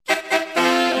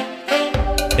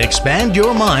Expand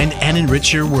your mind and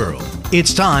enrich your world.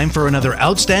 It's time for another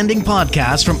outstanding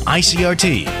podcast from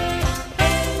I.C.R.T.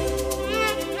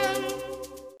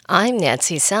 I'm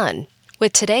Nancy Sun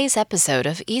with today's episode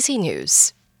of Easy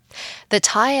News. The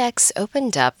Tai-Ex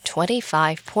opened up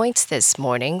 25 points this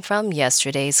morning from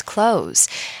yesterday's close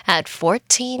at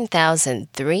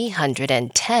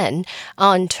 14,310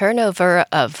 on turnover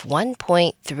of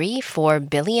 1.34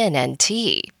 billion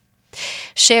NT.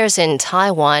 Shares in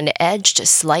Taiwan edged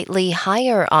slightly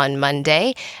higher on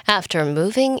Monday after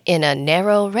moving in a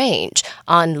narrow range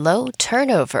on low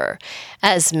turnover,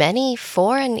 as many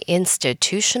foreign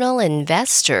institutional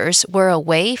investors were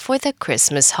away for the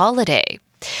Christmas holiday.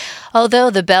 Although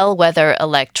the bellwether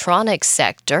electronics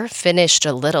sector finished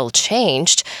a little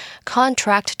changed,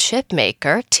 contract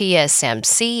chipmaker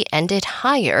TSMC ended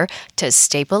higher to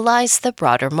stabilize the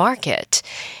broader market.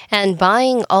 And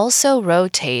buying also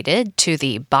rotated to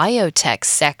the biotech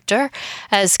sector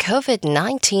as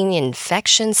COVID-19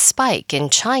 infections spike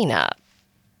in China.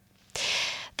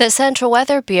 The Central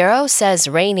Weather Bureau says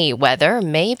rainy weather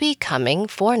may be coming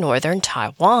for northern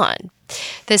Taiwan.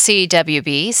 The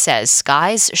CWB says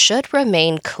skies should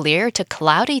remain clear to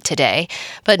cloudy today,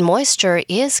 but moisture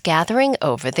is gathering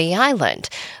over the island,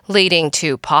 leading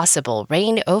to possible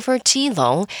rain over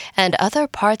Keelung and other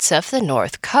parts of the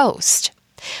north coast.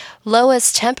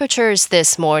 Lowest temperatures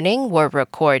this morning were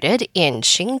recorded in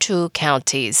Hsinchu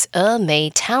County's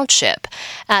Er-mei Township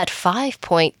at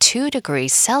 5.2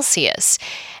 degrees Celsius,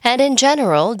 and in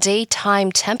general,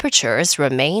 daytime temperatures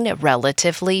remain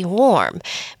relatively warm,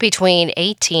 between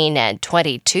 18 and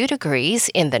 22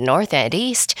 degrees in the north and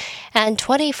east, and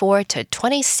 24 to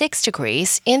 26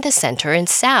 degrees in the center and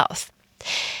south.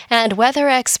 And weather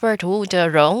expert Wu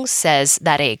Der-rong says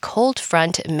that a cold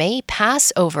front may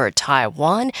pass over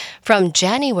Taiwan from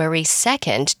January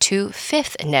 2nd to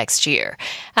 5th next year,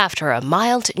 after a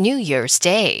mild New Year's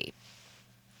Day.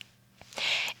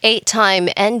 Eight-time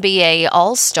NBA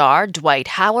All-Star Dwight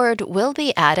Howard will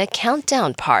be at a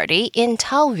countdown party in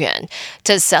Taoyuan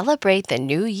to celebrate the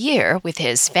new year with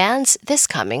his fans this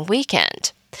coming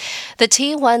weekend. The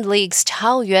T1 League's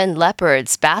Taoyuan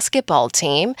Leopards basketball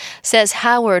team says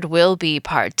Howard will be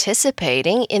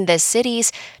participating in the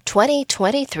city's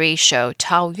 2023 Show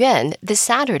Taoyuan this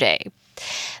Saturday.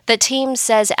 The team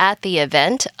says at the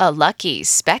event, a lucky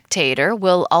spectator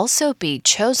will also be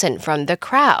chosen from the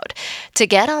crowd to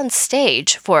get on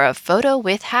stage for a photo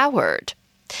with Howard.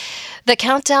 The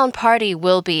countdown party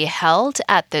will be held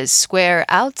at the square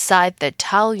outside the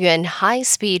Taoyuan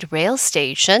high-speed rail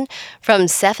station from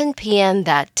 7 p.m.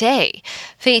 that day,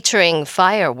 featuring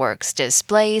fireworks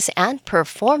displays and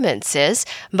performances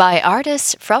by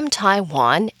artists from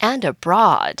Taiwan and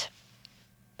abroad.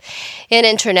 In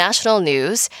international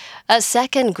news, a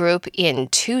second group in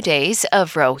 2 days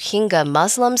of Rohingya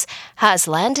Muslims has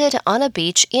landed on a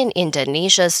beach in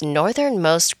Indonesia's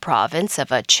northernmost province of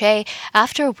Aceh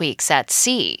after weeks at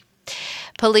sea.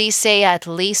 Police say at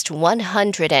least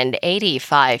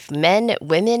 185 men,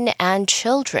 women, and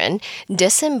children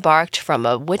disembarked from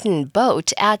a wooden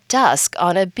boat at dusk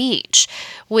on a beach,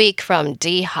 weak from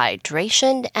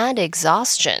dehydration and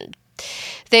exhaustion.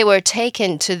 They were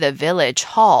taken to the village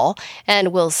hall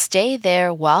and will stay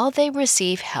there while they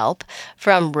receive help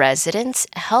from residents,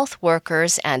 health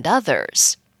workers, and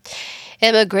others.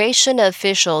 Immigration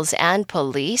officials and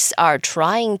police are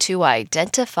trying to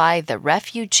identify the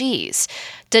refugees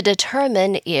to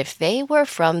determine if they were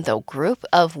from the group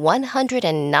of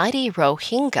 190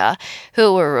 Rohingya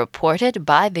who were reported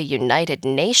by the United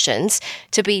Nations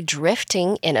to be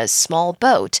drifting in a small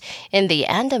boat in the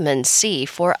Andaman Sea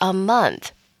for a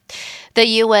month.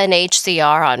 The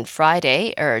UNHCR on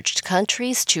Friday urged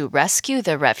countries to rescue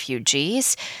the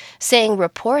refugees, saying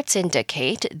reports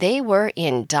indicate they were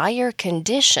in dire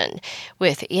condition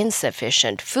with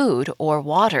insufficient food or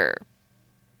water.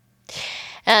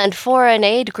 And foreign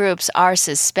aid groups are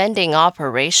suspending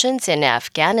operations in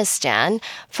Afghanistan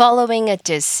following a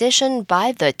decision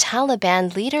by the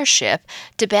Taliban leadership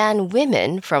to ban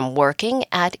women from working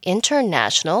at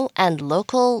international and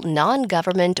local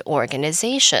non-government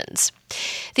organizations.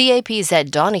 The AP's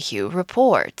Ed Donahue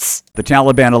reports. The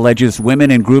Taliban alleges women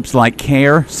in groups like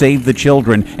CARE, Save the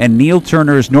Children, and Neil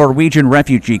Turner's Norwegian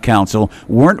Refugee Council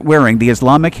weren't wearing the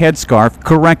Islamic headscarf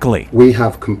correctly. We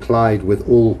have complied with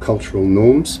all cultural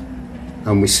norms,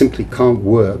 and we simply can't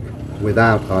work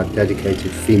without our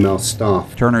dedicated female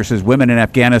staff. Turner says women in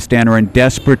Afghanistan are in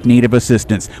desperate need of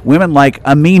assistance. Women like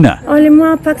Amina.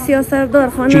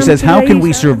 She says, how can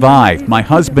we survive? My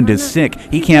husband is sick.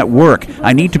 He can't work.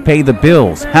 I need to pay the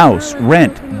bills, house,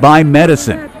 rent, buy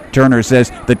medicine. Turner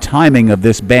says the timing of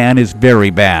this ban is very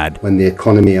bad. When the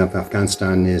economy of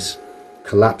Afghanistan is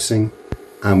collapsing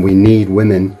and we need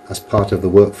women as part of the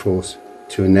workforce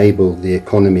to enable the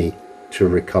economy to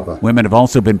recover. Women have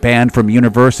also been banned from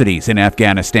universities in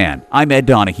Afghanistan. I'm Ed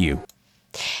Donahue.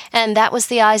 And that was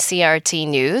the I.C.R.T.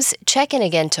 news. Check in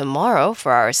again tomorrow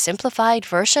for our simplified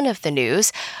version of the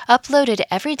news, uploaded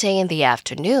every day in the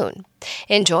afternoon.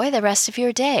 Enjoy the rest of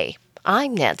your day.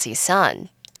 I'm Nancy Sun.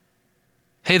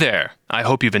 Hey there. I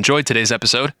hope you've enjoyed today's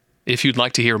episode. If you'd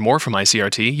like to hear more from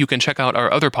I.C.R.T., you can check out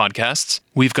our other podcasts.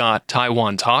 We've got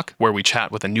Taiwan Talk, where we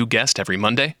chat with a new guest every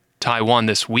Monday. Taiwan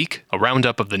This Week, a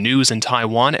roundup of the news in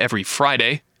Taiwan every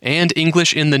Friday. And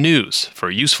English in the News, for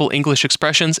useful English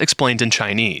expressions explained in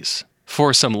Chinese.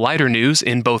 For some lighter news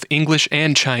in both English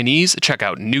and Chinese, check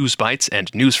out News Bites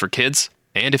and News for Kids.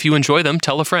 And if you enjoy them,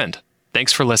 tell a friend.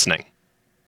 Thanks for listening.